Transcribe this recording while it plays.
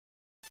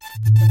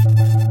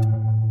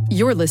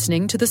You're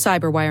listening to the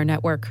Cyberwire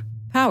Network,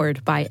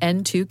 powered by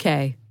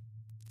N2K.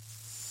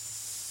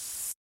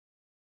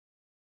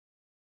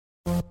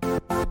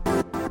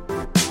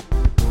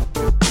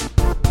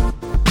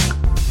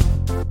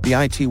 The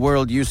IT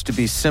world used to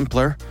be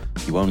simpler.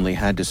 You only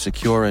had to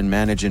secure and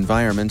manage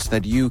environments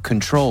that you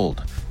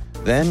controlled.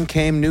 Then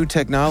came new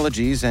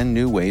technologies and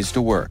new ways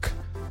to work.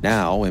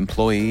 Now,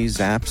 employees,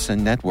 apps,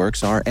 and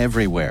networks are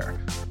everywhere.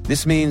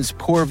 This means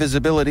poor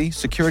visibility,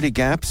 security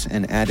gaps,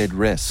 and added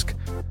risk.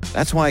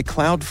 That's why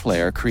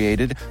Cloudflare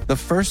created the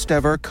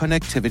first-ever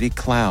connectivity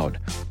cloud.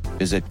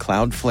 Visit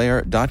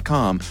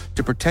cloudflare.com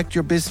to protect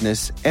your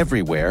business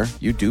everywhere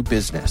you do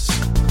business.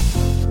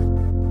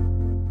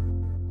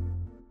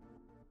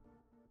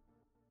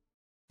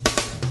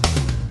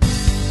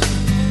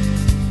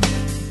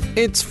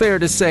 It's fair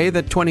to say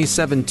that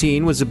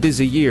 2017 was a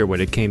busy year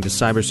when it came to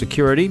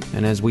cybersecurity,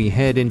 and as we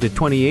head into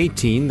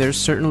 2018, there's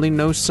certainly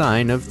no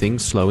sign of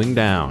things slowing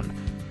down.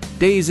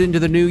 Days into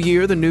the new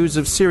year, the news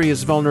of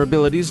serious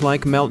vulnerabilities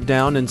like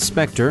Meltdown and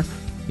Spectre,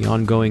 the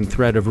ongoing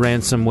threat of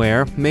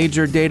ransomware,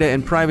 major data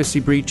and privacy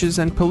breaches,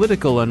 and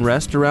political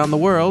unrest around the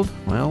world,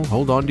 well,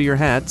 hold on to your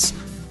hats.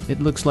 It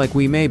looks like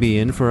we may be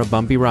in for a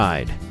bumpy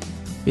ride.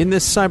 In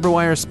this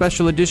CyberWire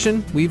special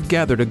edition, we've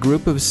gathered a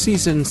group of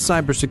seasoned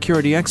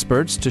cybersecurity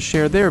experts to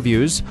share their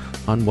views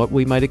on what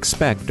we might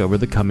expect over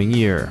the coming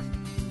year.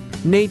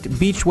 Nate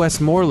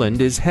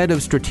Beach-Westmoreland is head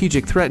of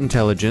strategic threat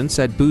intelligence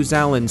at Booz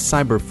Allen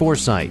Cyber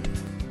Foresight.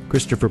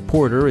 Christopher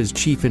Porter is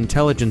chief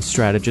intelligence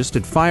strategist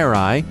at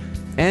FireEye,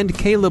 and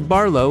Caleb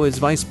Barlow is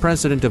vice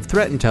president of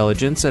threat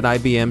intelligence at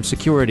IBM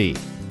Security.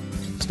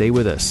 Stay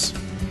with us.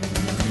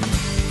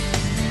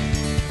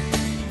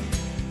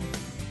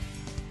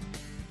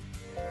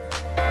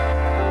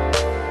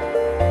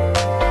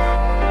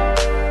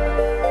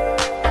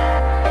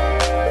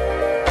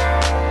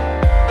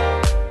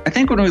 I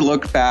think when we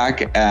look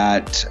back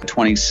at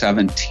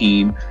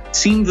 2017, it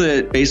seemed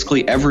that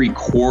basically every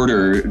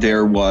quarter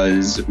there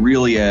was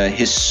really a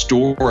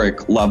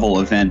historic level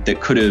event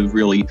that could have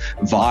really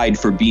vied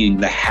for being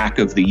the hack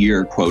of the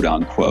year, quote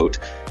unquote.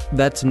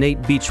 That's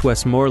Nate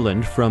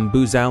Beach-Westmoreland from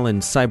Booz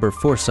Allen's Cyber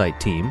Foresight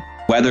team.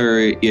 Whether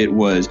it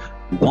was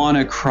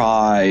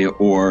WannaCry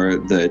or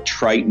the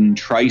Triton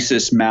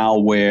Trisis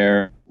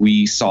malware,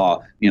 we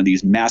saw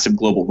these massive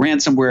global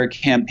ransomware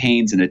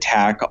campaigns, an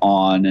attack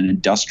on an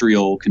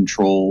industrial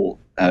control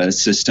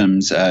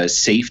systems,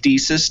 safety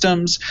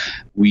systems.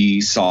 We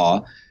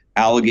saw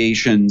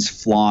allegations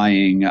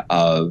flying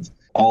of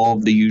all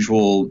of the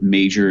usual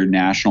major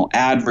national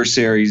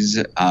adversaries.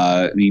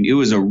 It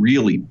was a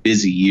really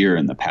busy year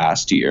in the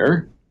past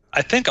year.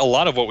 I think a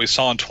lot of what we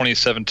saw in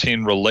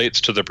 2017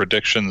 relates to the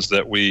predictions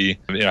that we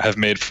have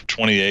made for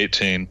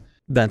 2018.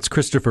 That's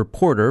Christopher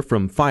Porter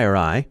from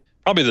FireEye.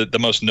 Probably the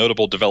most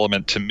notable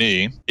development to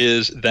me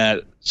is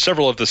that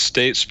several of the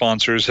state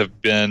sponsors have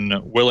been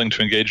willing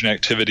to engage in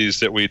activities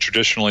that we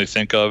traditionally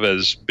think of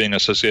as being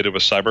associated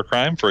with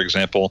cybercrime. For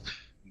example,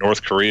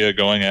 North Korea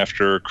going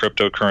after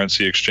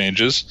cryptocurrency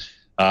exchanges,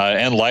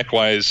 and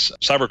likewise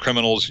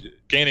cybercriminals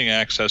gaining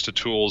access to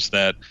tools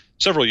that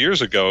several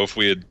years ago, if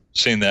we had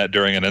seen that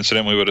during an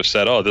incident, we would have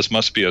said, oh, this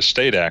must be a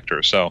state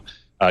actor. So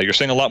you're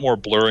seeing a lot more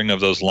blurring of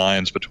those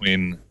lines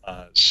between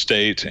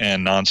state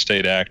and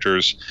non-state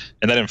actors,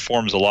 and that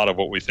informs a lot of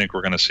what we think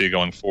we're going to see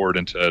going forward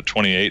into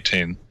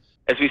 2018.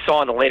 As we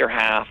saw in the later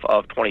half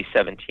of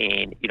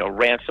 2017,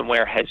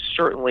 ransomware has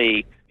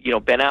certainly,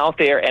 been out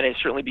there and has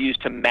certainly been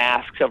used to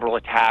mask several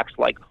attacks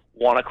like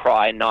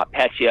WannaCry and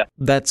NotPetya.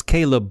 That's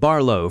Caleb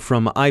Barlow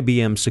from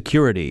IBM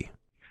Security.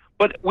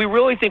 But we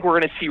really think we're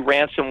going to see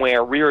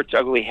ransomware rear its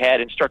ugly head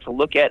and start to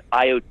look at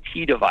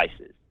IoT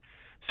devices.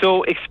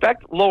 So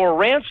expect lower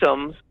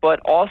ransoms, but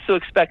also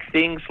expect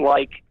things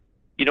like,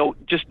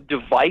 just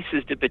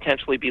devices to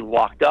potentially be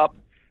locked up,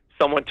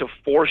 someone to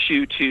force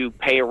you to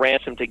pay a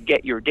ransom to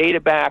get your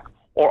data back,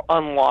 or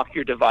unlock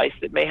your device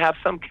that may have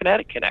some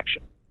kinetic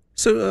connection.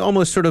 So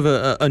almost sort of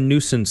a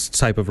nuisance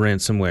type of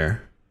ransomware.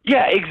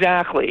 Yeah,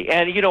 exactly.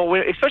 And,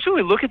 especially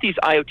when we look at these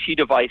IoT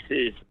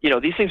devices,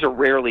 these things are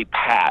rarely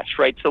patched,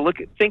 right? So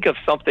think of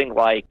something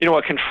like,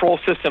 a control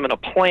system in a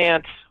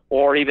plant,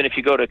 or even if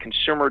you go to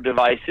consumer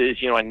devices,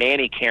 a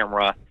nanny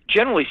camera.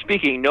 Generally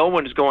speaking, no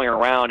one's going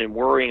around and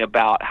worrying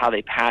about how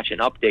they patch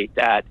and update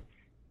that.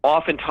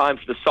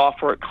 Oftentimes, the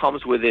software that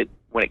comes with it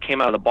when it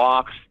came out of the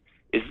box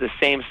is the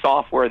same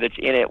software that's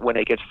in it when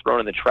it gets thrown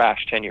in the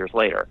trash 10 years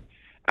later.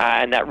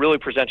 And that really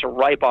presents a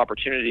ripe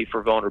opportunity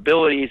for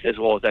vulnerabilities as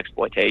well as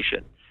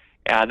exploitation.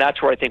 And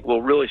that's where I think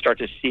we'll really start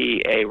to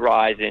see a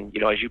rise in,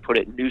 as you put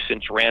it,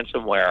 nuisance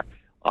ransomware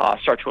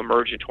start to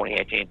emerge in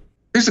 2018.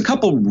 There's a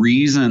couple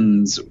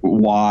reasons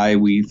why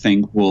we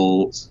think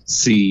we'll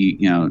see,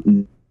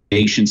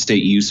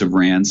 nation-state use of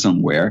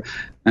ransomware.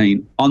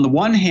 On the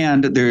one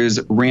hand, there's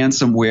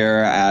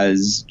ransomware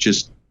as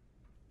just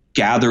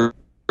gathering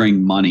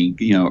money,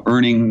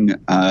 earning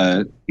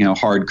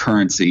hard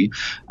currency.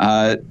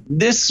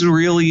 This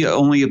really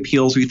only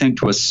appeals, we think,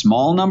 to a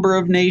small number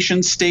of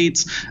nation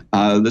states,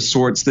 the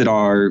sorts that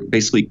are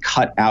basically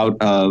cut out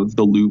of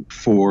the loop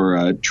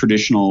for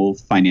traditional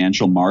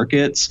financial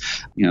markets,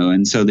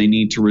 and so they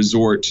need to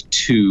resort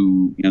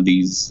to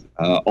these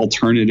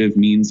alternative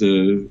means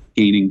of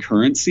gaining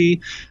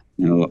currency,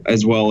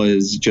 as well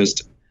as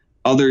just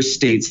other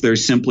states that are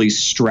simply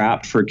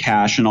strapped for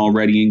cash and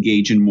already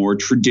engage in more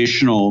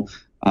traditional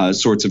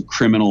sorts of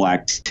criminal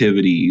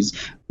activities,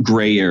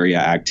 gray area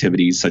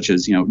activities such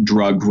as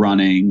drug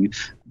running.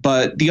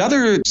 But the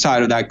other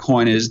side of that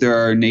coin is there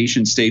are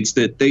nation states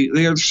that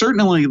they are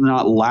certainly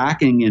not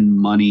lacking in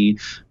money,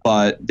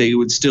 but they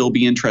would still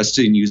be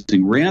interested in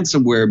using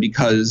ransomware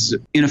because,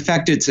 in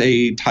effect, it's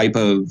a type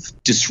of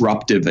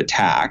disruptive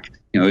attack.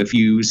 If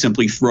you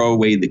simply throw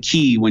away the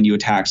key when you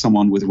attack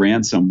someone with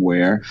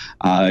ransomware,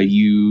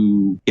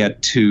 you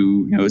get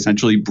to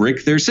essentially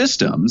brick their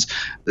systems.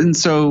 And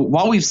so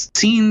while we've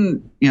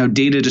seen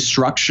data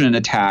destruction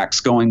attacks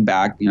going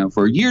back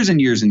for years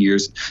and years and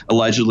years,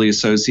 allegedly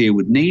associated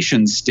with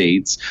nation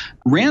states,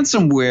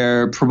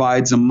 ransomware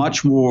provides a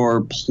much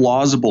more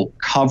plausible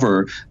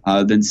cover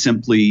than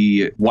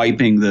simply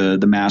wiping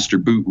the master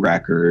boot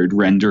record,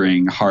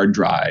 rendering hard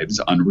drives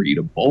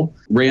unreadable.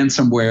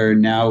 Ransomware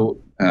now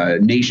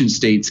nation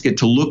states get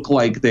to look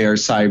like they are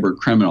cyber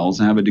criminals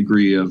and have a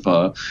degree of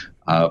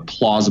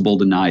plausible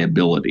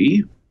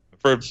deniability.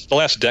 For the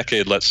last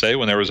decade, let's say,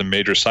 when there was a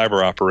major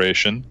cyber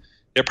operation,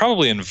 it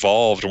probably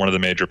involved one of the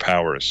major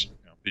powers.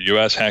 The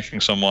U.S.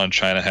 hacking someone,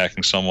 China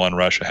hacking someone,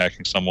 Russia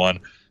hacking someone,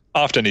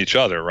 often each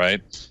other,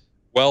 right?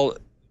 Well,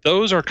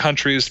 those are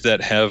countries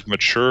that have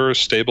mature,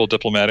 stable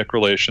diplomatic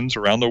relations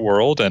around the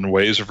world and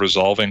ways of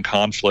resolving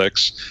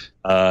conflicts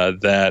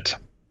that,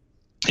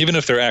 even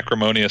if they're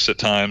acrimonious at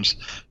times,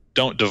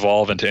 don't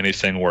devolve into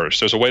anything worse.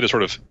 There's a way to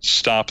sort of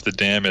stop the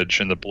damage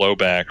and the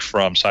blowback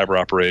from cyber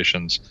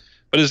operations.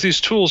 But as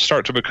these tools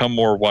start to become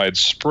more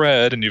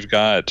widespread and you've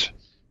got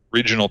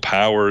regional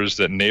powers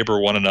that neighbor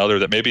one another,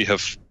 that maybe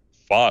have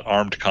fought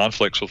armed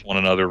conflicts with one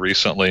another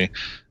recently,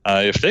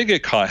 if they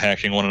get caught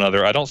hacking one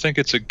another, I don't think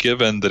it's a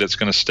given that it's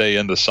going to stay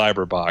in the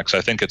cyber box.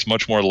 I think it's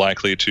much more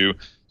likely to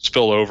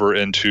spill over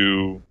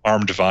into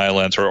armed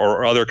violence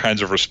or other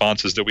kinds of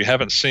responses that we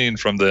haven't seen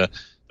from the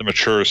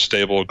mature,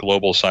 stable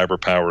global cyber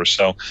powers.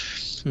 So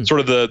sort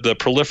of the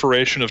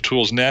proliferation of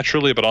tools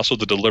naturally, but also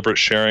the deliberate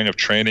sharing of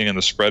training and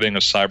the spreading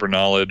of cyber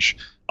knowledge,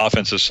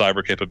 offensive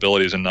cyber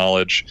capabilities and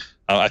knowledge.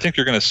 I think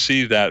you're going to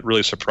see that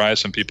really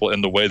surprise some people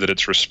in the way that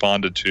it's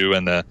responded to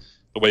and the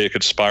way it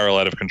could spiral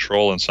out of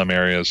control in some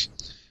areas.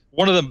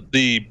 One of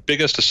the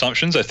biggest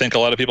assumptions I think a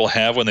lot of people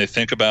have when they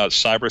think about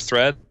cyber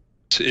threat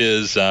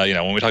is,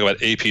 when we talk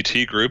about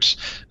APT groups,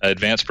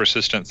 advanced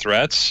persistent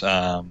threats,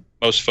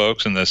 most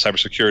folks in the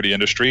cybersecurity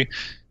industry,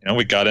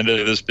 we got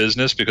into this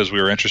business because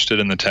we were interested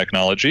in the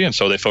technology, and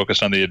so they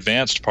focused on the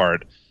advanced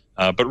part.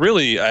 But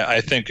really,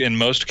 I think in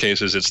most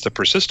cases, it's the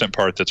persistent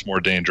part that's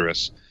more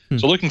dangerous.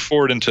 So looking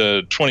forward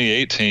into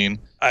 2018,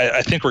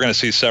 I think we're going to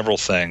see several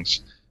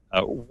things.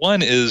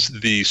 One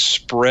is the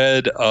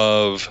spread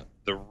of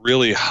the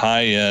really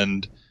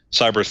high-end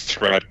cyber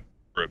threat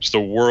groups,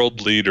 the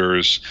world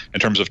leaders in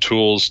terms of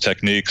tools,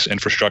 techniques,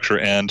 infrastructure,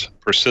 and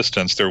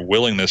persistence, their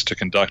willingness to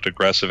conduct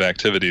aggressive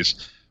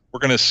activities.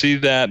 We're going to see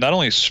that not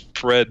only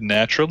spread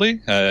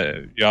naturally,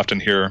 you often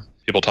hear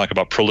people talk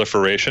about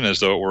proliferation as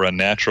though it were a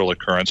natural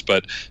occurrence,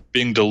 but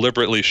being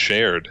deliberately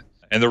shared.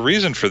 And the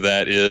reason for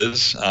that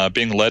is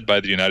being led by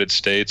the United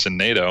States and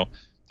NATO.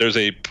 There's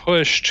a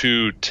push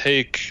to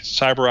take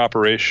cyber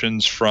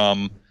operations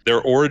from their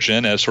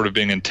origin as sort of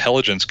being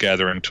intelligence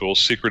gathering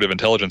tools, secretive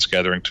intelligence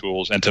gathering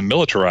tools, and to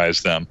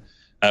militarize them.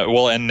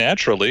 And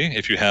naturally,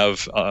 if you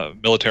have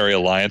military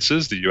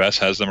alliances, the U.S.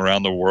 has them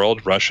around the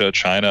world, Russia,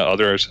 China,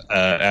 other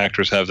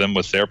actors have them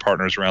with their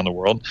partners around the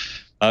world.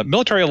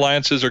 Military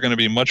alliances are going to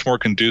be much more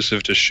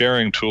conducive to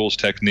sharing tools,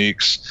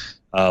 techniques,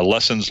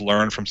 lessons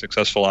learned from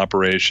successful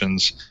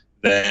operations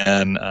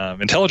than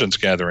intelligence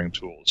gathering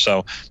tools.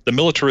 So the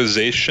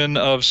militarization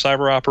of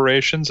cyber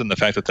operations and the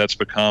fact that that's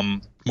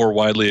become more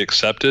widely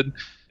accepted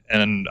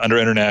and under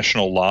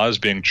international law is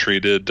being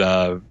treated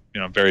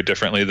very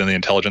differently than the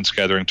intelligence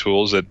gathering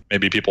tools that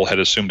maybe people had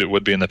assumed it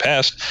would be in the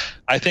past.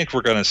 I think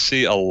we're going to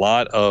see a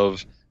lot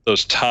of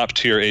those top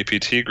tier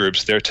APT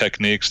groups, their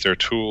techniques, their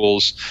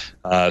tools,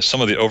 some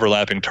of the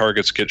overlapping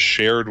targets get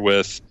shared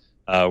with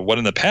what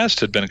in the past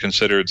had been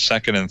considered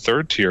second and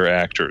third tier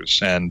actors.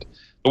 And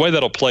the way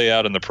that'll play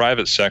out in the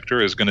private sector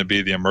is going to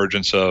be the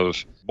emergence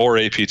of more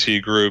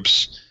APT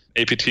groups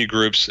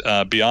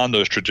beyond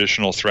those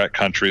traditional threat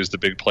countries, the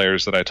big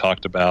players that I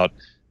talked about,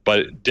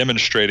 but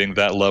demonstrating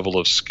that level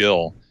of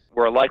skill.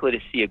 We're likely to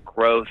see a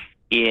growth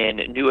in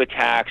new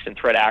attacks and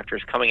threat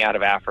actors coming out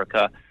of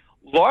Africa,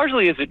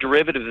 largely as a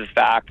derivative of the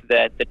fact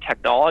that the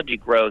technology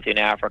growth in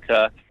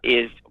Africa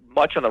is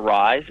much on the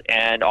rise,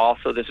 and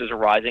also this is a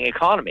rising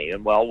economy.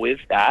 And with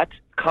that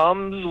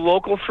comes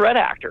local threat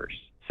actors.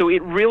 So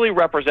it really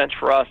represents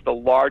for us the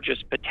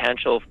largest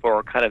potential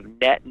for kind of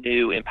net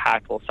new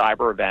impactful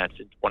cyber events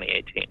in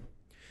 2018.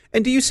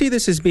 And do you see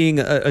this as being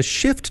a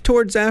shift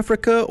towards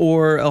Africa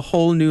or a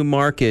whole new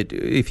market,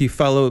 if you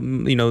follow,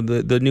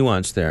 the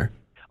nuance there?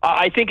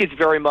 I think it's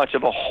very much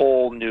of a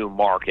whole new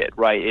market,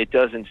 right? It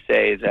doesn't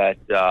say that,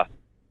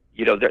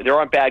 there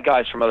aren't bad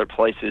guys from other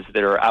places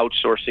that are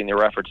outsourcing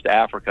their efforts to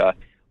Africa.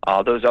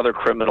 Those other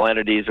criminal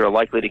entities are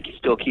likely to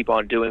still keep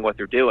on doing what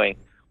they're doing.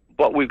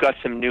 But we've got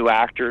some new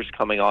actors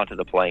coming onto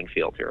the playing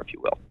field here, if you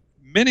will.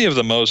 Many of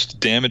the most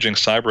damaging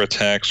cyber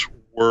attacks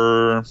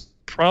were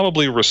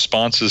probably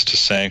responses to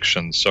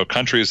sanctions. So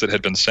countries that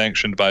had been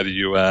sanctioned by the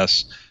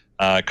U.S.,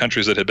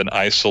 countries that had been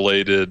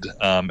isolated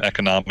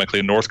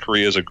economically. North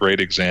Korea is a great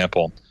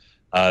example.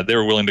 They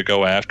were willing to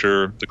go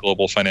after the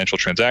global financial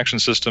transaction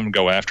system,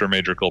 go after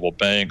major global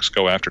banks,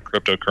 go after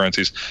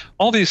cryptocurrencies,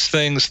 all these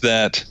things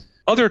that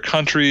other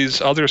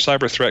countries, other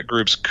cyber threat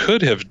groups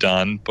could have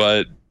done,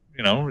 but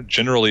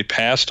generally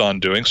passed on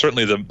doing.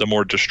 Certainly the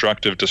more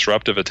destructive,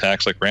 disruptive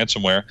attacks like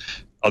ransomware,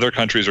 other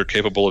countries are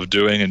capable of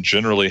doing and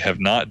generally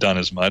have not done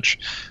as much.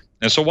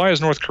 And so why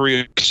is North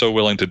Korea so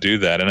willing to do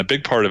that? And a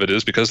big part of it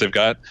is because they've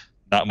got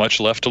not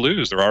much left to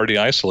lose. They're already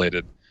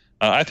isolated.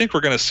 I think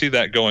we're going to see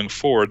that going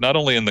forward, not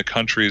only in the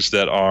countries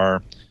that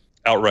are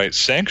outright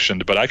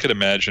sanctioned, but I could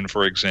imagine,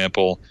 for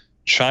example,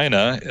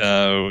 China.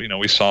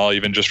 We saw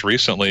even just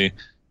recently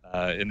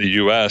in the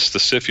U.S., the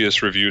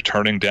CFIUS review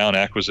turning down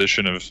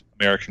acquisition of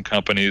American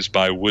companies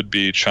by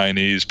would-be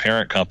Chinese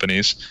parent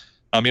companies.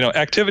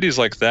 Activities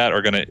like that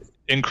are going to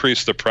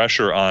increase the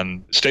pressure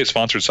on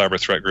state-sponsored cyber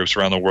threat groups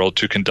around the world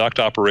to conduct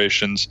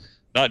operations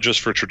not just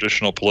for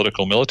traditional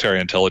political military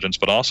intelligence,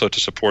 but also to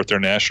support their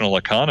national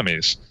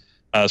economies.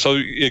 So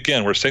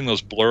again, we're seeing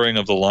those blurring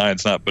of the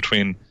lines, not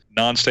between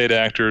non-state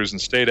actors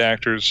and state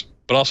actors,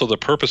 but also the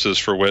purposes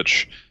for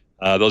which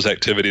those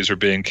activities are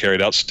being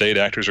carried out. State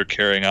actors are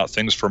carrying out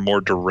things for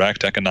more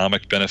direct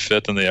economic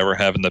benefit than they ever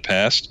have in the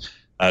past.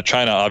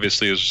 China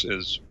obviously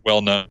is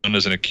well known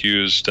as an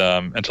accused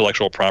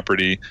intellectual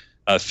property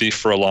thief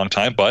for a long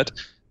time, but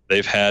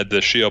they've had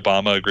the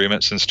Xi-Obama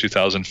agreement since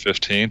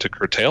 2015 to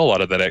curtail a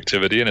lot of that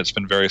activity, and it's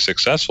been very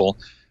successful.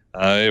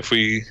 If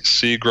we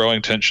see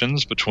growing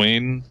tensions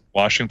between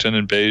Washington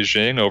and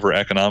Beijing over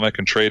economic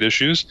and trade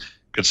issues,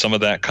 could some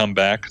of that come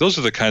back? Those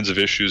are the kinds of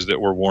issues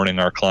that we're warning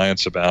our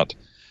clients about.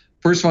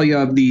 First of all, you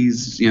have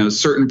these,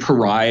 certain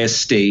pariah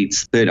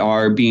states that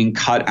are being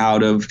cut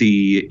out of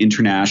the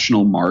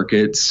international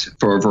markets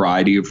for a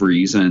variety of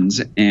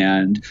reasons.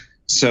 And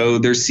so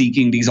they're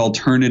seeking these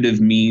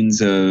alternative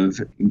means of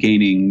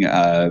gaining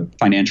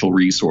financial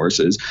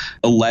resources.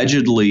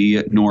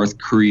 Allegedly, North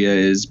Korea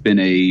has been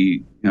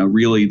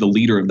really the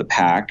leader of the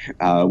pack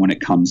when it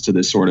comes to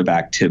this sort of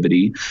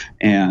activity.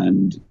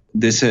 And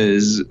this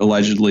has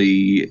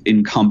allegedly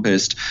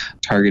encompassed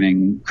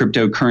targeting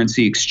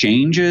cryptocurrency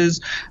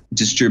exchanges,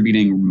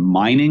 distributing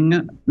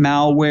mining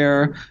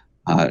malware,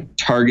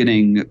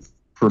 targeting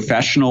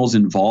professionals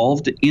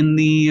involved in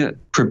the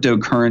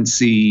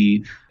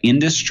cryptocurrency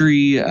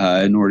industry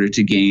in order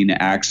to gain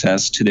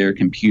access to their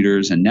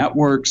computers and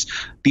networks.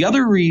 The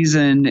other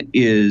reason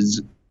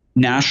is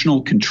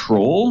national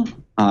control.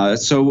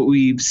 So what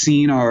we've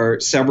seen are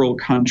several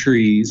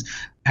countries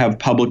have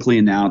publicly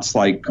announced,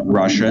 like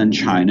Russia and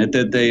China,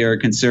 that they are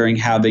considering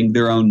having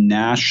their own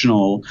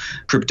national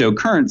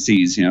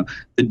cryptocurrencies,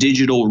 the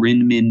digital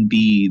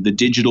renminbi, the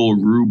digital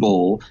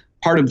ruble.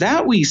 Part of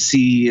that we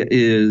see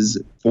is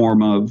a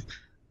form of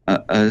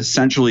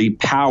essentially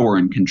power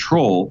and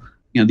control.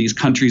 These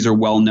countries are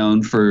well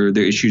known for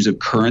their issues of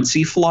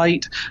currency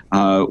flight,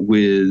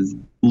 with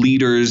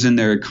leaders in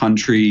their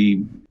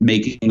country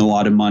making a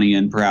lot of money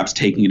and perhaps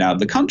taking it out of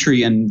the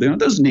country. And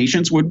those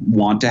nations would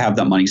want to have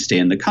that money stay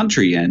in the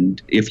country.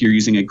 And if you're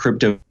using a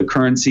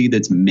cryptocurrency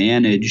that's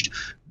managed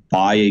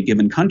by a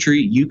given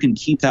country, you can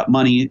keep that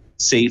money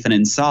safe and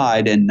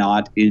inside and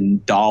not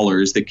in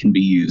dollars that can be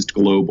used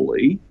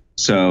globally.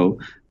 So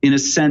in a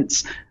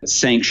sense,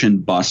 sanction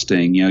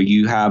busting,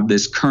 you have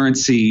this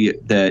currency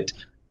that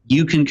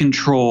you can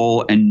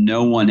control and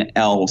no one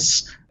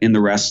else in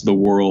the rest of the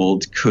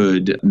world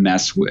could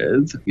mess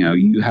with.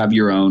 You have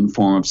your own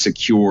form of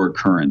secure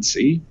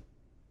currency.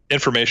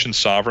 Information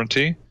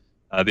sovereignty,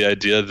 the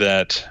idea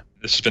that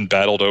this has been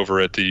battled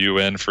over at the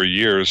UN for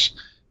years,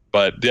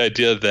 but the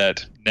idea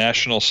that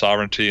national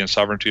sovereignty and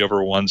sovereignty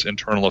over one's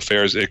internal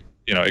affairs,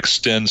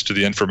 extends to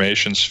the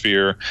information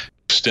sphere,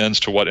 extends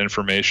to what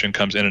information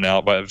comes in and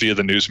out via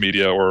the news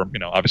media or,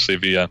 obviously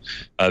via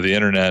the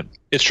internet.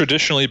 It's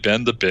traditionally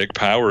been the big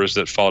powers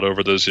that fought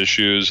over those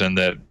issues and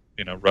that,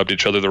 rubbed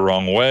each other the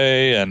wrong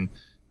way and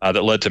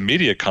that led to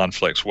media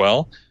conflicts.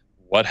 Well,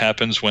 what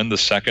happens when the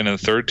second and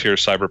third tier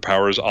cyber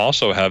powers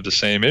also have the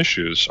same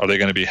issues? Are they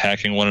going to be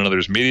hacking one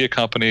another's media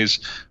companies?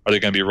 Are they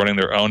going to be running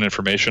their own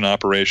information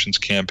operations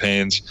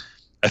campaigns?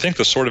 I think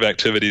the sort of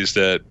activities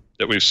that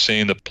we've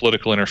seen, the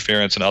political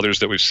interference and others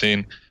that we've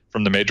seen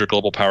from the major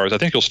global powers, I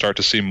think you'll start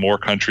to see more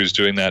countries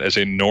doing that as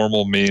a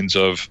normal means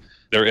of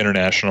their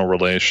international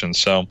relations.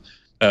 So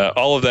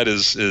All of that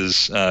is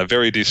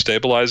very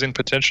destabilizing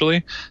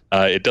potentially.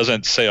 It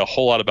doesn't say a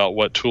whole lot about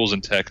what tools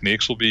and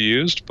techniques will be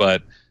used,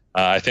 but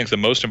I think the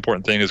most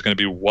important thing is going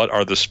to be what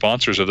are the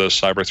sponsors of those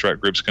cyber threat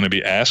groups going to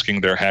be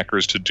asking their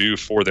hackers to do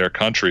for their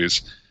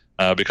countries.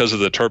 Because of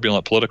the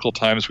turbulent political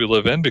times we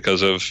live in,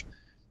 because of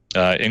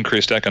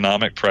increased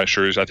economic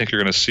pressures, I think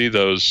you're going to see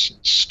those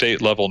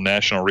state-level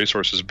national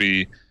resources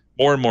be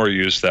more and more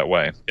used that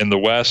way. In the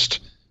West,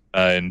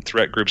 in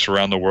threat groups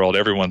around the world,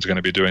 everyone's going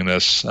to be doing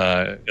this in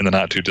the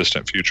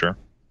not-too-distant future.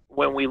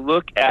 When we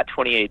look at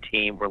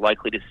 2018, we're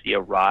likely to see a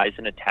rise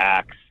in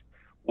attacks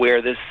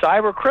where the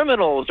cyber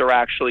criminals are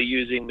actually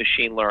using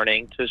machine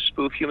learning to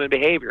spoof human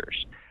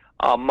behaviors.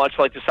 Much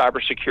like the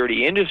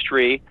cybersecurity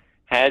industry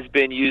has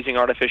been using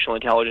artificial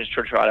intelligence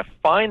to try to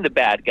find the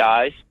bad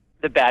guys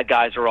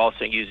are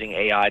also using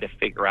AI to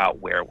figure out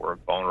where we're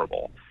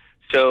vulnerable.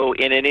 So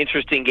in an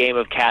interesting game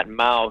of cat and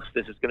mouse,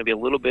 this is going to be a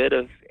little bit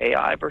of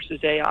AI versus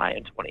AI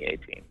in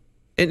 2018.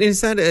 And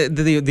is that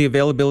the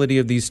availability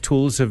of these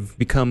tools have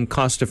become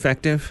cost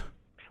effective?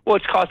 Well,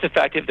 it's cost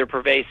effective, they're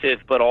pervasive,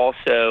 but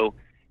also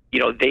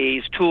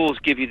these tools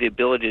give you the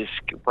ability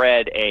to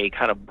spread a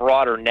kind of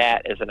broader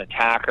net as an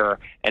attacker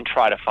and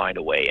try to find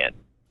a way in.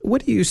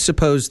 What do you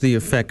suppose the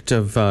effect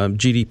of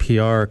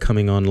GDPR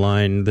coming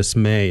online this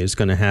May is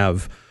going to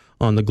have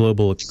on the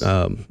global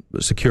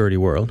security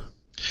world?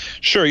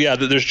 Sure. Yeah.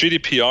 There's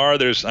GDPR.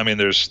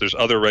 There's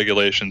other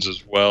regulations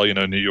as well.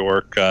 New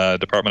York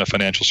Department of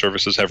Financial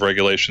Services have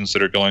regulations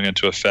that are going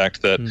into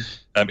effect that,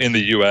 in the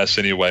U.S.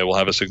 anyway, will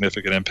have a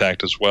significant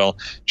impact as well.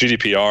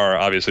 GDPR,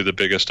 obviously the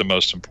biggest and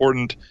most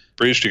important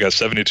breach. You got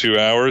 72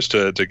 hours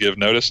to give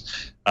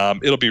notice.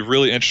 It'll be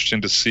really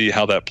interesting to see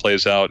how that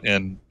plays out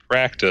in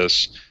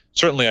practice.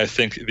 Certainly, I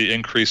think the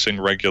increasing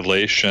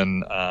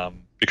regulation,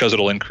 because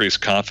it'll increase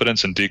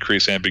confidence and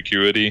decrease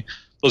ambiguity,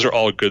 those are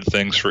all good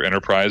things for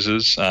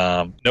enterprises.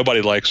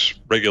 Nobody likes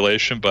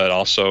regulation, but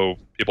also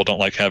people don't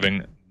like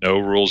having no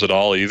rules at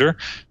all either.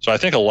 So I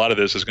think a lot of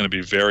this is going to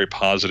be very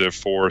positive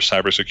for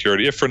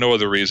cybersecurity, if for no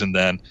other reason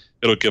than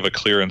it'll give a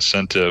clear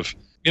incentive.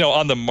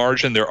 On the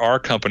margin, there are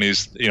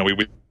companies, we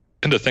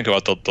tend to think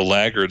about the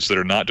laggards that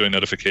are not doing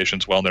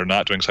notifications well and they're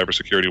not doing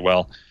cybersecurity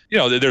well.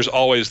 There's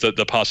always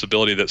the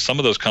possibility that some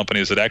of those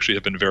companies that actually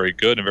have been very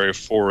good and very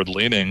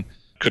forward-leaning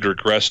could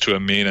regress to a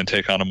mean and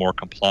take on a more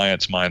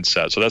compliance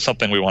mindset. So that's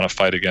something we want to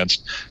fight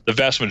against. The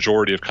vast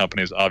majority of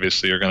companies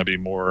obviously are going to be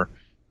more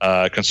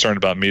concerned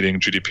about meeting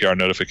GDPR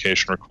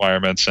notification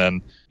requirements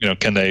and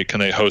can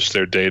they host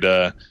their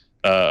data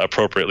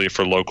appropriately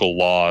for local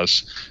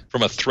laws.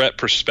 From a threat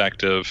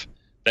perspective,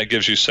 that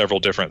gives you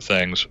several different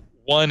things.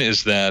 One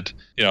is that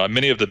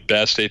many of the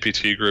best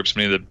APT groups,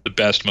 many of the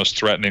best, most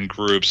threatening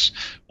groups,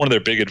 one of their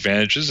big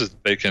advantages is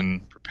they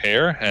can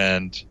prepare,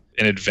 and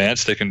in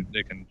advance they can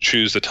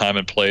choose the time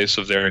and place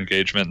of their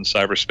engagement in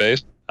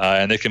cyberspace,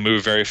 and they can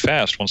move very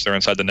fast once they're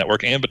inside the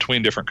network and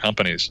between different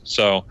companies.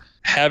 So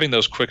having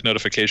those quick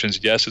notifications,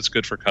 yes, it's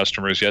good for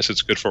customers. Yes,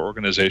 it's good for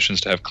organizations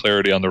to have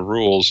clarity on the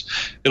rules.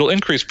 It'll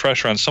increase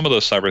pressure on some of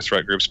those cyber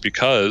threat groups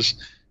because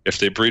if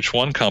they breach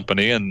one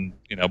company and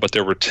but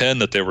there were 10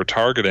 that they were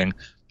targeting,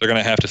 they're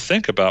going to have to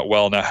think about,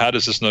 well, now how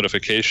does this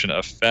notification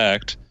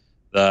affect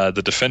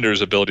the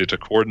defender's ability to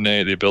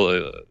coordinate,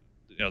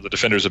 the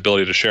defender's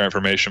ability to share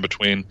information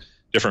between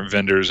different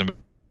vendors and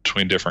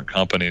between different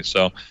companies.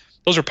 So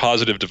those are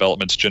positive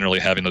developments, generally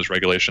having those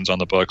regulations on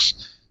the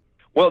books.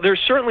 Well, there's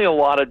certainly a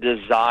lot of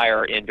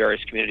desire in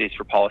various communities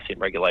for policy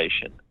and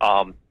regulation.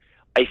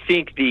 I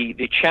think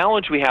the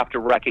challenge we have to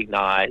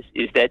recognize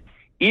is that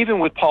even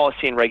with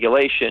policy and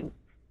regulation,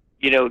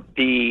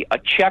 a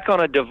check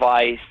on a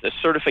device, the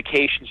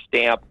certification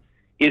stamp,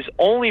 is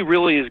only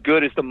really as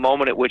good as the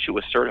moment at which it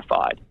was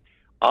certified.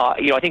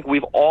 I think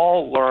we've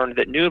all learned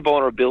that new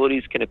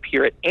vulnerabilities can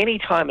appear at any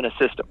time in a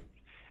system.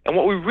 And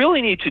what we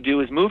really need to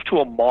do is move to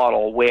a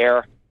model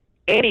where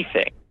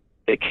anything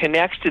that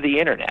connects to the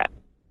internet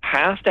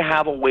has to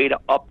have a way to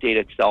update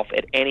itself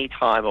at any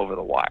time over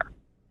the wire.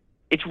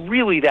 It's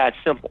really that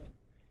simple.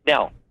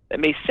 Now, it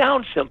may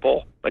sound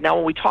simple, but now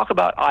when we talk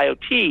about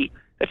IoT,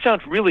 that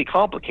sounds really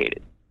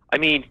complicated. I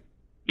mean,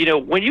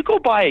 when you go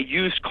buy a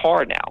used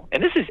car now,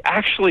 and this is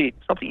actually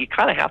something you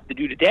kind of have to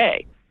do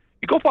today,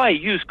 you go buy a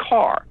used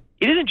car,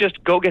 it isn't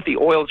just go get the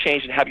oil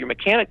changed and have your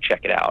mechanic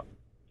check it out.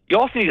 You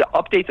also need to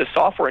update the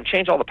software and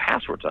change all the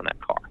passwords on that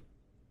car.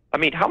 I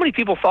mean, how many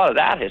people thought of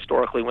that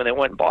historically when they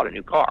went and bought a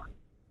new car?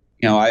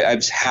 I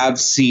have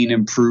seen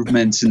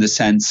improvements in the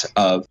sense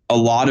of a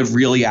lot of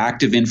really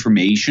active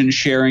information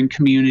sharing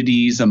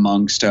communities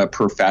amongst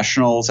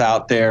professionals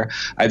out there.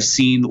 I've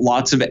seen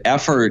lots of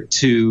effort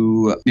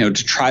to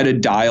try to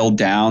dial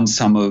down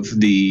some of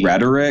the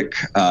rhetoric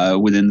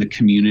within the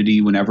community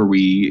whenever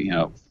we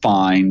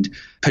find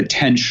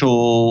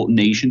potential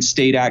nation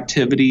state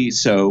activity.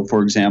 So,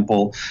 for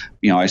example,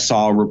 I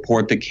saw a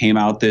report that came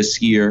out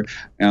this year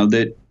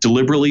that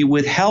deliberately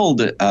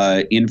withheld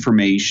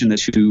information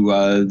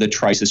to the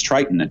Trisis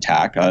Triton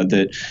attack.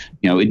 That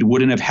it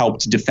wouldn't have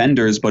helped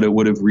defenders, but it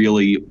would have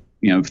really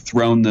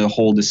thrown the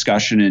whole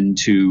discussion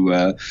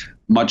into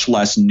much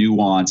less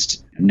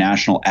nuanced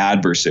national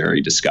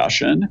adversary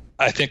discussion.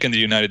 I think in the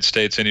United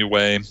States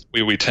anyway,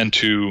 we tend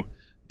to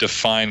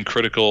define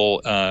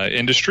critical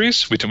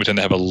industries. We tend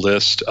to have a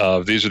list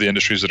of these are the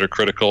industries that are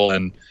critical.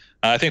 And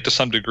I think to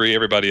some degree,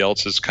 everybody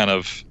else is kind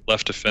of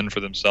left to fend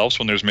for themselves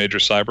when there's major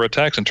cyber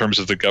attacks in terms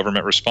of the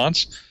government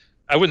response.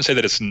 I wouldn't say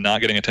that it's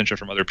not getting attention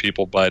from other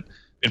people, but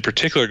in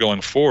particular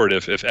going forward,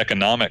 if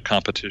economic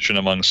competition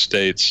among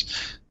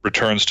states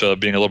returns to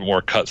being a little bit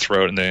more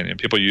cutthroat and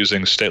people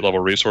using state-level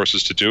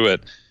resources to do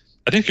it,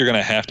 I think you're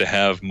going to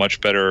have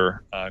much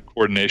better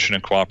coordination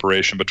and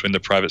cooperation between the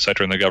private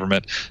sector and the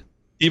government,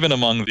 even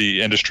among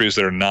the industries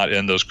that are not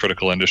in those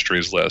critical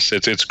industries lists.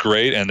 It's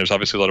great, and there's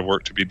obviously a lot of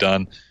work to be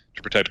done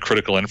to protect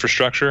critical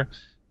infrastructure,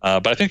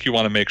 but I think you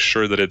want to make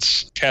sure that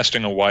it's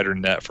casting a wider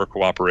net for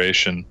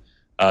cooperation.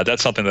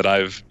 That's something that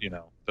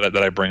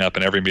that I bring up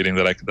in every meeting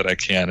that I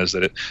can, is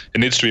that it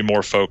needs to be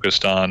more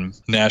focused on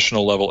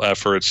national level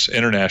efforts,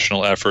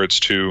 international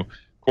efforts to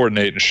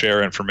coordinate and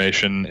share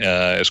information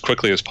as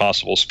quickly as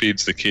possible.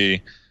 Speed's the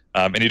key.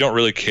 And you don't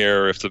really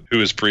care if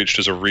who is breached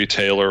is a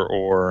retailer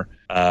or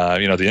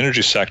the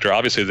energy sector.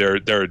 Obviously,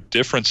 there are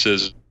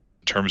differences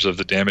in terms of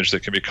the damage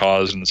that can be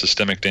caused and the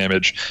systemic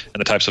damage and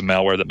the types of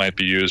malware that might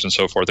be used and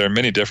so forth. There are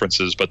many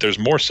differences, but there's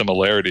more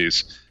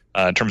similarities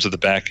in terms of the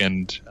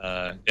back-end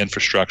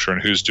infrastructure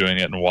and who's doing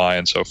it and why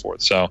and so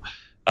forth. So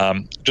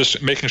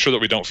just making sure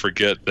that we don't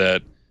forget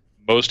that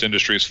most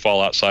industries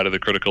fall outside of the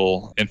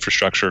critical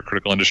infrastructure,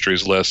 critical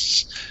industries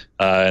lists,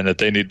 and that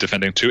they need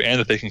defending too, and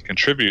that they can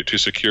contribute to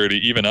security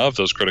even of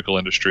those critical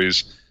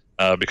industries,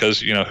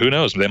 because who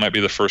knows, they might be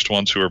the first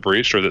ones who are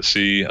breached or that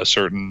see a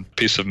certain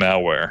piece of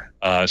malware.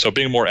 So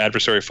being more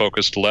adversary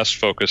focused, less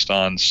focused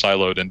on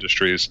siloed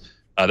industries,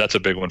 that's a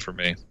big one for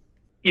me.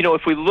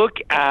 If we look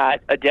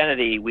at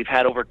identity, we've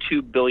had over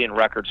 2 billion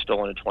records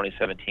stolen in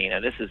 2017,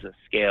 and this is a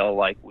scale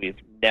like we've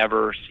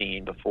never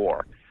seen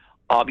before.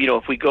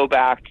 If we go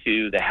back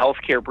to the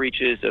healthcare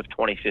breaches of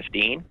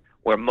 2015,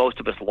 where most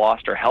of us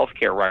lost our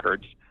healthcare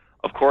records,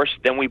 of course,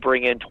 then we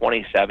bring in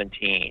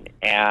 2017,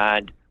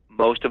 and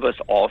most of us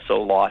also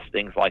lost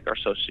things like our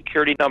Social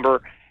Security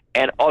number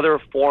and other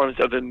forms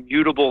of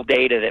immutable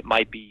data that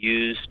might be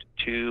used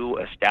to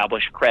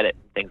establish credit,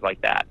 things like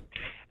that.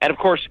 And of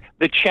course,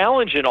 the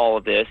challenge in all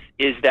of this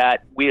is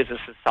that we as a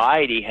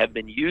society have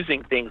been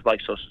using things like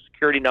Social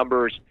Security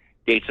numbers,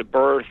 dates of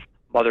birth,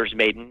 mother's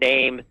maiden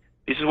name.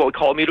 This is what we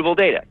call immutable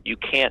data. You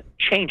can't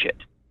change it.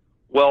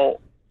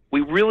 Well,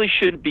 we really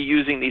shouldn't be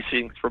using these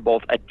things for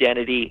both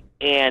identity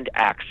and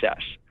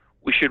access.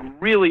 We should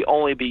really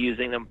only be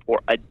using them for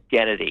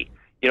identity.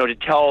 To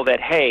tell that,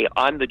 hey,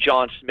 I'm the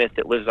John Smith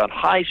that lives on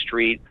High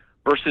Street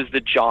versus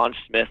the John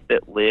Smith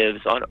that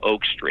lives on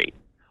Oak Street.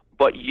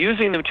 But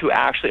using them to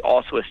actually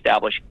also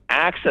establish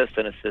access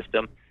in a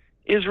system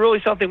is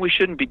really something we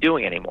shouldn't be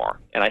doing anymore.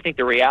 And I think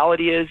the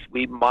reality is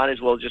we might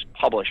as well just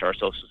publish our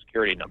Social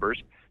Security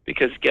numbers,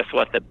 because guess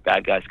what? The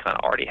bad guys kind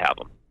of already have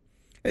them.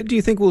 Do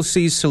you think we'll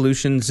see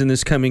solutions in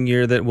this coming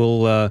year that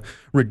will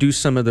reduce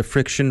some of the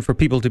friction for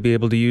people to be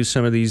able to use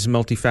some of these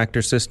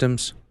multi-factor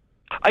systems?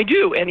 I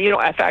do. And, in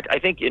fact, I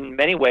think in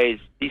many ways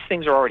these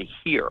things are already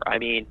here. I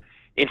mean,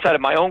 inside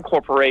of my own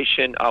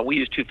corporation, we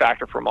use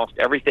two-factor for almost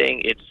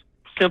everything. It's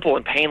simple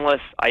and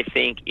painless, I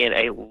think, in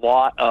a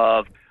lot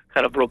of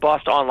kind of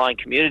robust online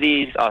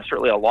communities,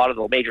 certainly a lot of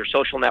the major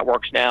social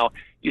networks now,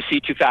 you see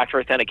two-factor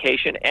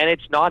authentication, and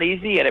it's not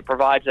easy, and it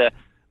provides an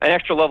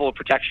extra level of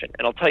protection.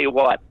 And I'll tell you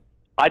what,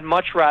 I'd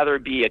much rather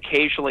be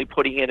occasionally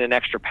putting in an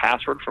extra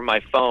password from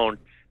my phone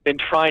than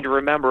trying to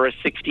remember a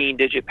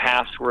 16-digit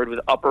password with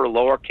upper,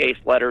 lowercase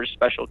letters,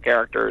 special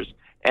characters,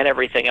 and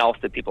everything else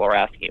that people are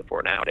asking you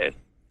for nowadays.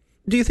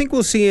 Do you think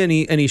we'll see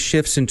any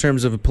shifts in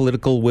terms of a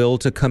political will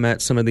to come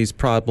at some of these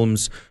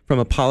problems from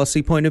a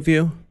policy point of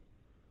view?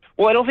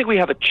 Well, I don't think we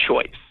have a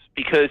choice,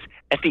 because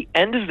at the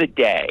end of the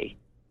day,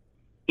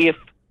 if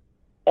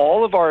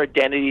all of our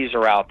identities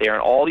are out there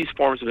and all these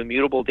forms of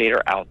immutable data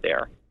are out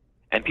there,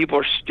 and people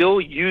are still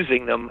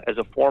using them as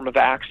a form of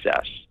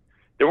access,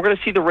 then we're going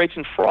to see the rates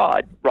in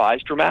fraud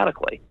rise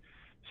dramatically.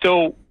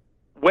 So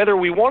whether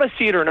we want to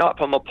see it or not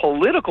from a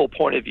political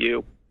point of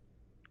view,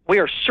 we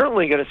are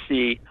certainly going to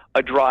see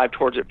a drive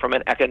towards it from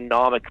an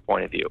economic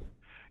point of view.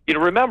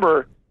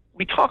 Remember,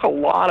 we talk a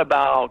lot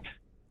about,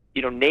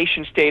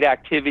 nation-state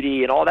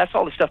activity and all that's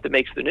all the stuff that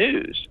makes the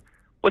news.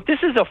 But this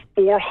is a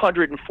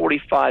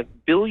 $445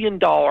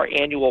 billion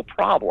annual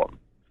problem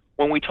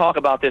when we talk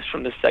about this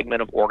from the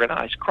segment of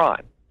organized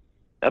crime.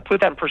 Now, to put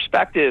that in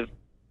perspective,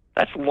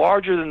 that's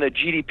larger than the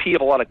GDP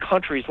of a lot of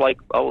countries like,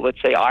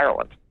 let's say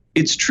Ireland.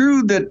 It's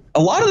true that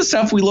a lot of the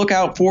stuff we look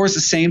out for is the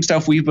same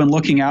stuff we've been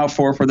looking out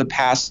for the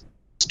past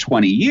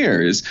 20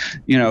 years.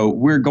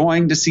 We're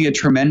going to see a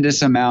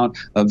tremendous amount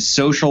of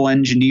social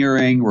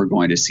engineering. We're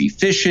going to see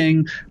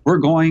phishing. We're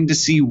going to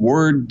see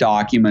Word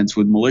documents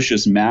with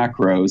malicious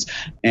macros.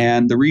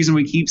 And the reason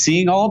we keep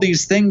seeing all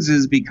these things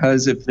is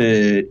because if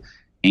it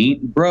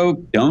ain't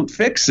broke, don't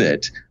fix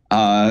it.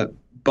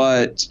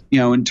 But,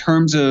 in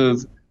terms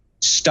of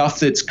stuff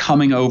that's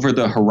coming over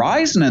the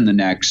horizon in the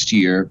next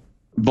year,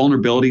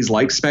 Vulnerabilities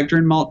like Spectre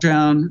and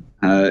Meltdown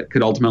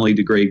could ultimately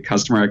degrade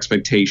customer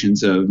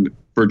expectations of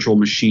virtual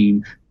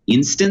machine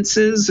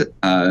instances,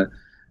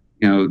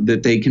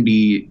 that they can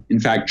be, in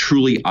fact,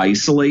 truly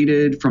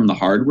isolated from the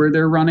hardware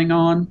they're running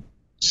on.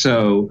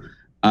 So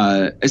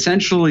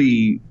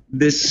essentially,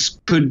 this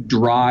could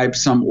drive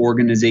some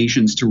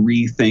organizations to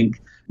rethink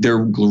their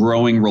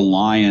growing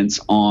reliance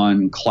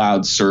on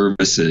cloud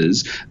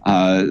services.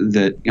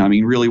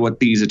 Really what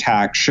these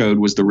attacks showed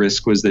was the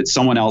risk was that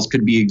someone else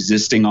could be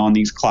existing on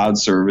these cloud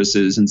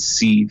services and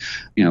see,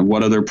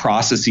 what other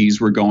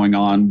processes were going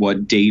on,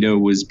 what data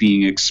was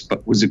being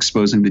was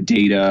exposing the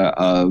data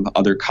of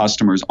other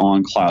customers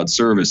on cloud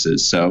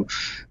services. So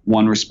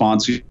one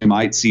response we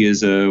might see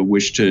is a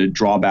wish to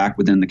draw back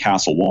within the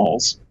castle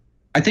walls.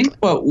 I think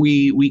what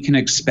we can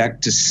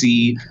expect to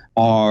see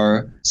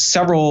are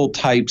several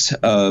types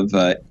of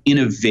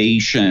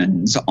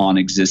innovations on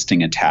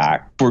existing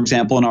attack. For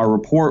example, in our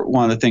report,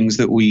 one of the things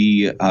that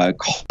we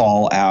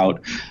call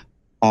out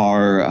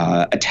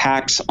are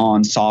attacks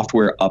on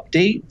software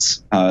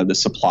updates, the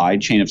supply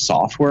chain of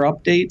software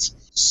updates.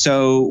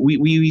 So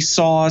we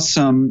saw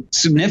some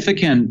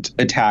significant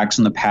attacks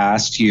in the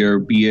past year,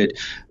 be it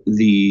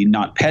the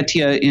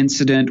NotPetya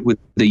incident with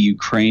the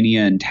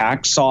Ukrainian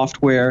tax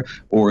software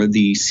or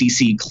the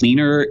CC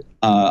Cleaner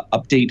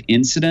update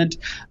incident.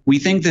 We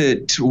think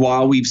that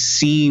while we've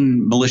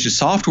seen malicious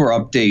software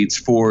updates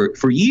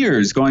for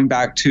years, going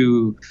back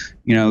to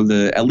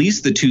at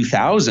least the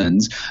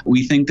 2000s,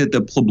 we think that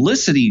the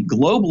publicity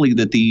globally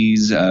that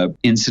these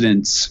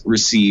incidents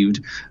received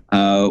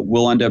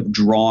will end up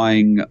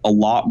drawing a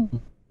lot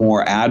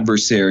more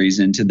adversaries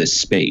into this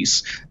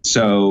space.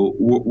 So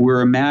we're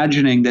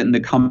imagining that in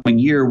the coming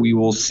year, we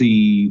will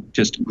see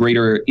just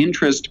greater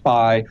interest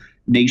by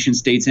nation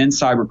states and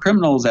cyber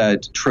criminals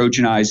at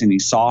Trojanizing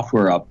these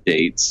software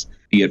updates,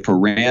 be it for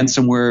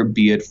ransomware,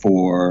 be it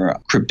for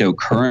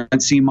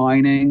cryptocurrency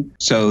mining.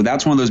 So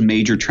that's one of those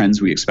major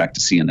trends we expect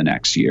to see in the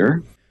next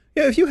year.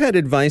 Yeah, if you had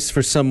advice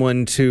for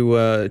someone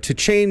to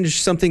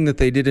change something that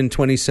they did in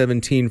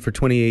 2017 for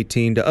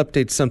 2018, to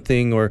update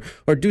something or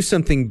do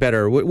something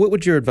better, what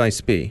would your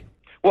advice be?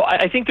 Well,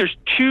 I think there's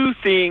two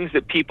things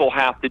that people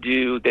have to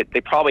do that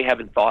they probably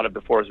haven't thought of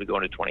before as we go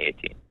into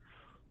 2018.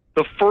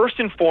 The first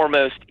and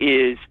foremost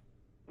is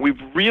we've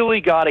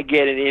really got to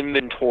get an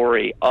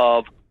inventory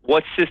of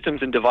what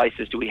systems and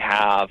devices do we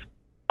have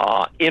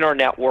in our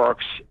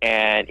networks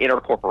and in our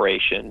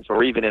corporations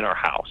or even in our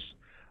house.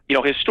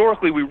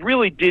 Historically, we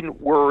really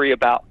didn't worry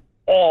about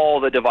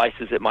all the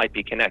devices that might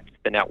be connected to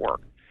the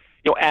network.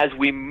 As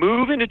we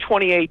move into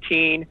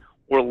 2018,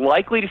 we're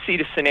likely to see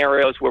the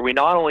scenarios where we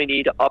not only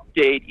need to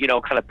update,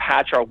 kind of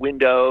patch our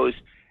Windows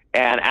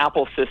and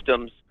Apple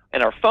systems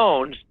and our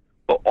phones,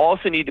 but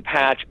also need to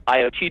patch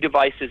IoT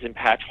devices and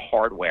patch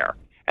hardware.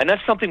 And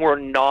that's something we're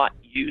not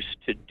used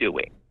to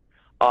doing.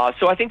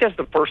 So I think that's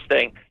the first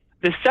thing.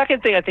 The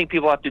second thing I think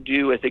people have to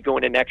do as they go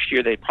into next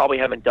year they probably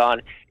haven't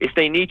done is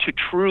they need to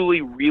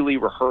truly, really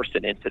rehearse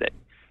an incident.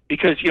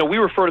 Because, we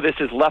refer to this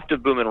as left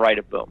of boom and right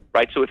of boom,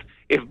 right? So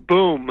if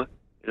boom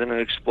isn't an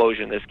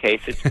explosion in this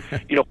case, it's,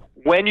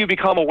 when you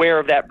become aware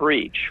of that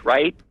breach,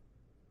 right?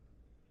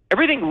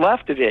 Everything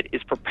left of it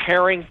is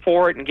preparing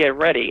for it and getting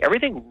ready.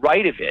 Everything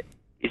right of it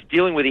is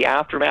dealing with the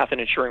aftermath and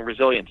ensuring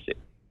resiliency.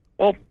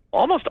 Well,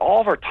 almost all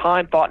of our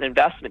time, thought, and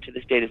investment to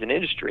this date as an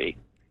industry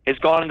has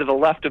gone into the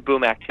left of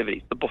boom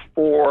activities, the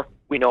before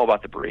we know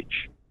about the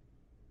breach.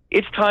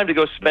 It's time to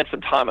go spend some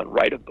time on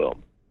right of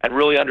boom and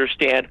really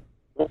understand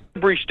when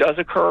the breach does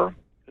occur,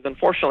 because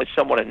unfortunately it's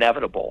somewhat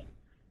inevitable.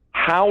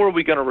 How are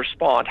we going to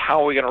respond?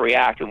 How are we going to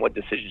react? And what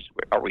decisions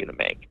are we going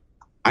to make?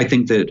 I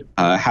think that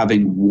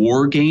having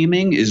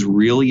wargaming is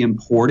really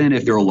important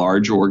if you're a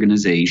large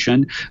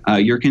organization.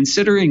 You're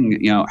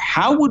considering,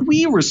 how would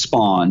we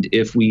respond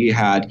if we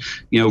had,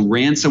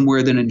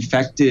 ransomware that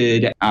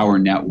infected our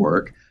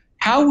network?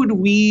 How would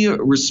we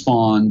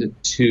respond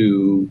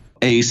to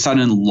a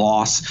sudden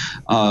loss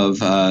of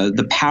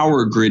the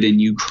power grid in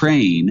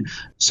Ukraine?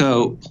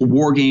 So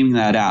wargaming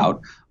that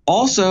out.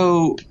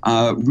 Also,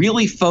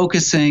 really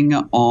focusing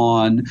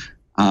on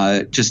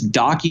just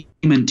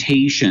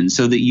documentation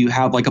so that you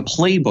have like a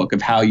playbook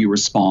of how you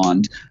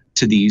respond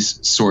to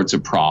these sorts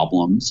of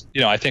problems.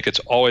 I think it's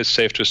always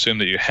safe to assume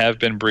that you have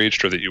been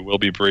breached or that you will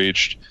be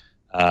breached.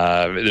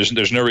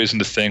 There's no reason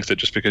to think that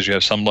just because you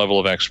have some level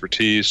of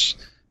expertise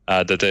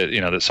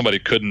that somebody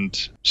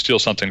couldn't steal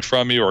something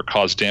from you or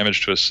cause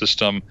damage to a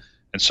system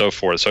and so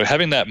forth. So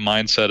having that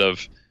mindset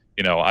of,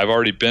 I've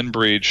already been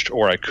breached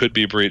or I could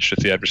be breached if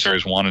the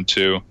adversaries wanted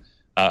to,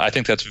 I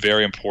think that's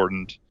very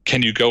important.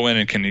 Can you go in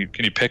and can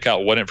you pick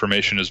out what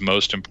information is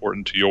most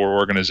important to your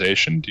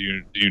organization? Do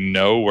you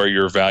know where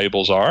your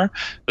valuables are?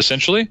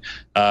 Essentially,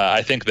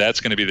 I think that's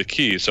going to be the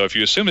key. So if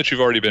you assume that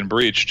you've already been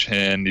breached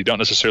and you don't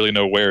necessarily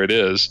know where it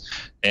is,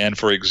 and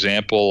for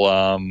example,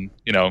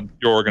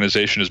 your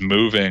organization is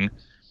moving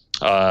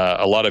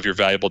a lot of your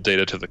valuable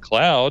data to the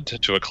cloud,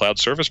 to a cloud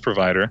service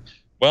provider,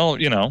 well,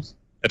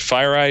 at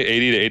FireEye,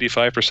 80 to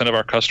 85% of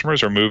our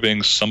customers are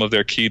moving some of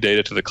their key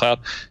data to the cloud.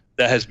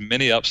 That has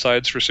many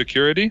upsides for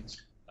security.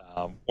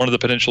 One of the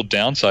potential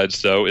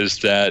downsides, though, is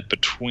that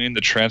between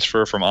the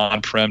transfer from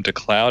on-prem to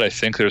cloud, I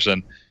think there's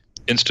an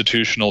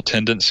institutional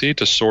tendency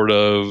to sort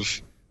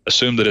of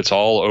assume that it's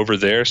all over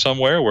there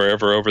somewhere,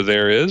 wherever over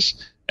there is,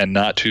 and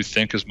not to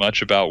think as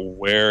much about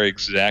where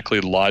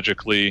exactly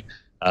logically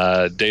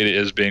data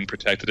is being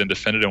protected and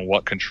defended and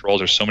what controls.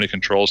 There's so many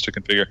controls to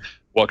configure.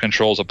 What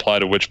controls apply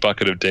to which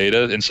bucket of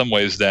data? In some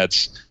ways,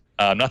 that's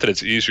not that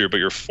it's easier, but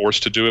you're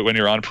forced to do it when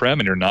you're on-prem,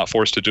 and you're not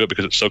forced to do it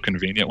because it's so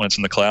convenient when it's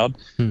in the cloud.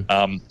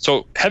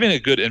 So having a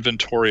good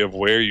inventory of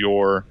where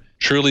your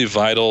truly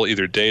vital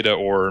either data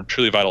or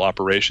truly vital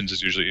operations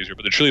is usually easier,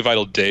 but the truly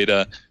vital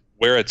data,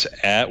 where it's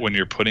at when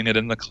you're putting it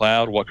in the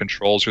cloud, what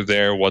controls are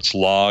there, what's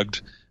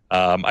logged.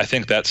 I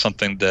think that's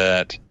something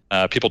that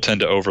people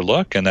tend to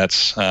overlook, and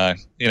that's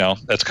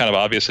that's kind of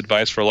obvious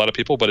advice for a lot of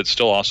people, but it's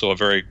still also a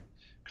very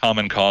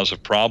common cause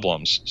of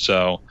problems.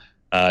 So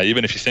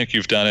even if you think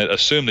you've done it,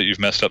 assume that you've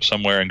messed up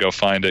somewhere and go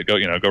find it.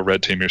 Go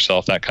red team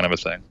yourself, that kind of a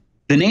thing.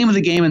 The name of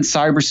the game in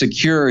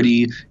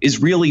cybersecurity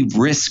is really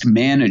risk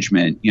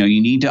management. You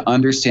need to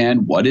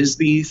understand what is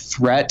the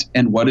threat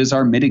and what is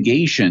our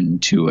mitigation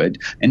to it,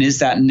 and is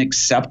that an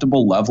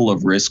acceptable level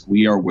of risk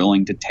we are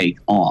willing to take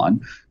on.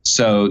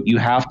 So you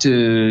have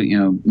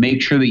to,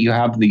 make sure that you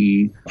have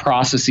the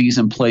processes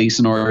in place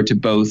in order to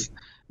both,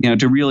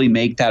 to really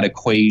make that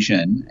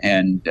equation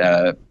and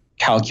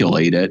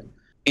calculate it.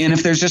 And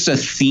if there's just a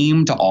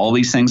theme to all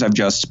these things I've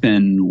just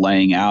been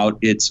laying out,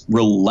 it's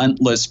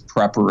relentless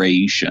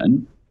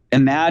preparation.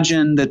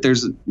 Imagine that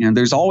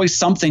there's always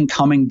something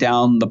coming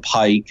down the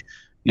pike,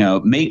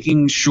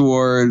 making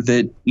sure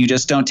that you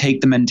just don't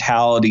take the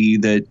mentality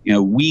that,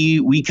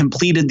 we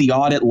completed the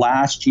audit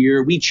last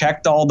year, we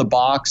checked all the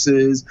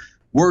boxes,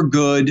 we're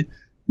good.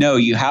 No,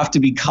 you have to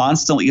be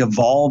constantly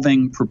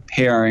evolving,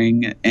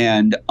 preparing,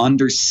 and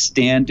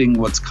understanding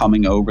what's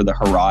coming over the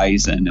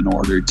horizon in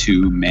order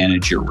to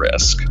manage your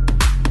risk.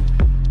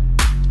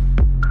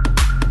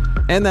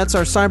 And that's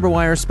our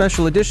CyberWire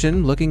Special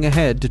Edition looking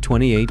ahead to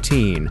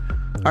 2018.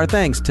 Our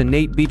thanks to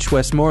Nate Beach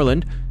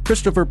Westmoreland,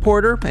 Christopher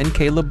Porter, and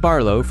Caleb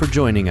Barlow for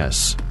joining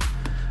us.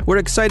 We're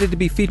excited to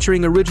be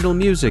featuring original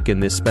music in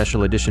this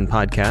special edition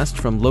podcast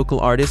from local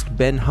artist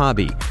Ben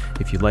Hobby.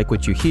 If you like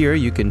what you hear,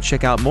 you can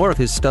check out more of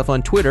his stuff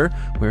on Twitter,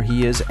 where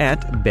he is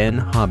at Ben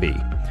Hobby.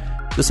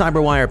 The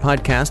CyberWire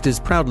podcast is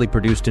proudly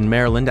produced in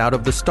Maryland out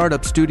of the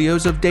startup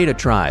studios of Data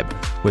Tribe,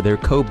 where they're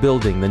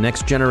co-building the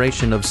next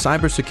generation of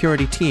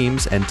cybersecurity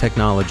teams and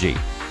technology.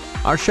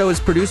 Our show is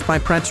produced by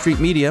Pratt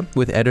Street Media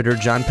with editor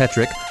John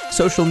Petrick,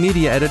 social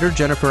media editor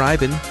Jennifer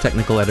Ivan,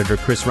 technical editor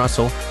Chris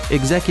Russell,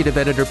 executive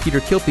editor Peter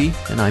Kilpie,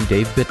 and I'm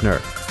Dave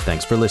Bittner.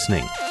 Thanks for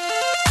listening.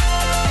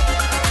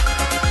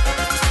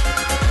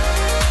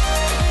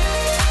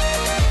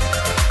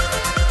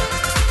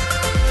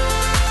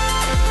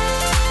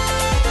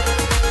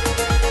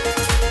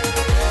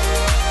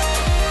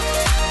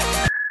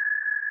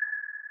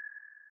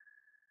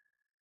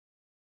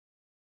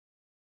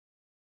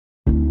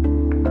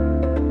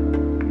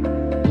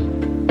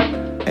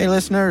 Hey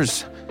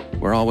listeners,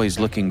 we're always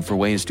looking for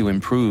ways to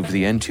improve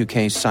the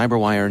N2K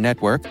CyberWire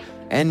network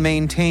and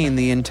maintain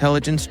the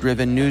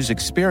intelligence-driven news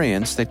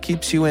experience that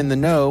keeps you in the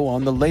know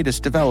on the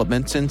latest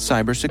developments in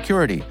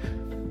cybersecurity.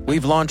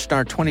 We've launched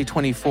our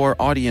 2024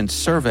 audience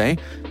survey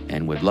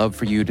and would love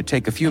for you to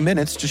take a few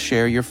minutes to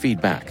share your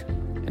feedback.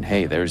 And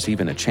hey, there's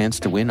even a chance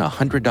to win a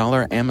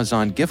 $100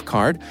 Amazon gift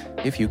card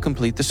if you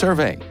complete the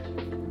survey.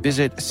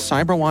 Visit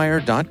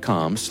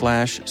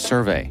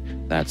cyberwire.com/survey.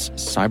 That's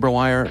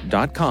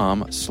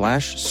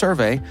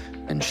cyberwire.com/survey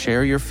and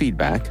share your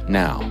feedback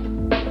now.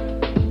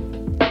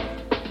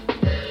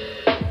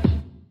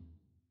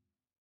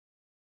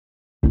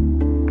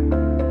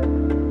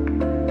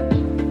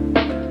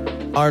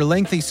 Are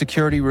lengthy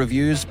security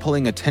reviews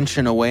pulling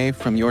attention away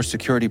from your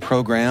security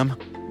program?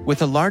 With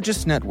the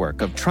largest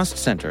network of trust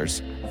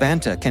centers,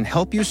 Vanta can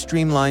help you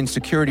streamline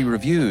security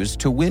reviews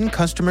to win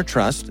customer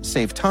trust,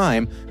 save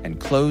time, and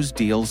close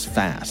deals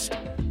fast.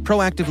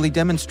 Proactively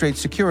demonstrate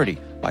security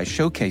by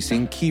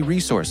showcasing key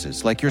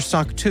resources like your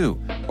SOC 2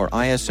 or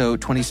ISO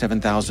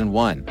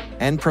 27001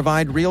 and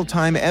provide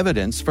real-time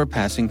evidence for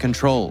passing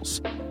controls.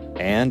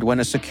 And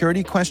when a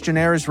security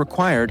questionnaire is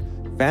required,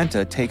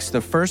 Vanta takes the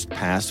first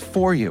pass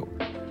for you.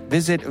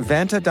 Visit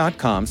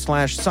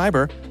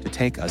vanta.com/cyber to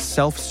take a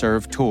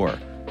self-serve tour.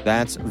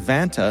 That's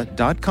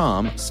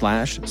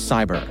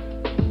vanta.com/cyber.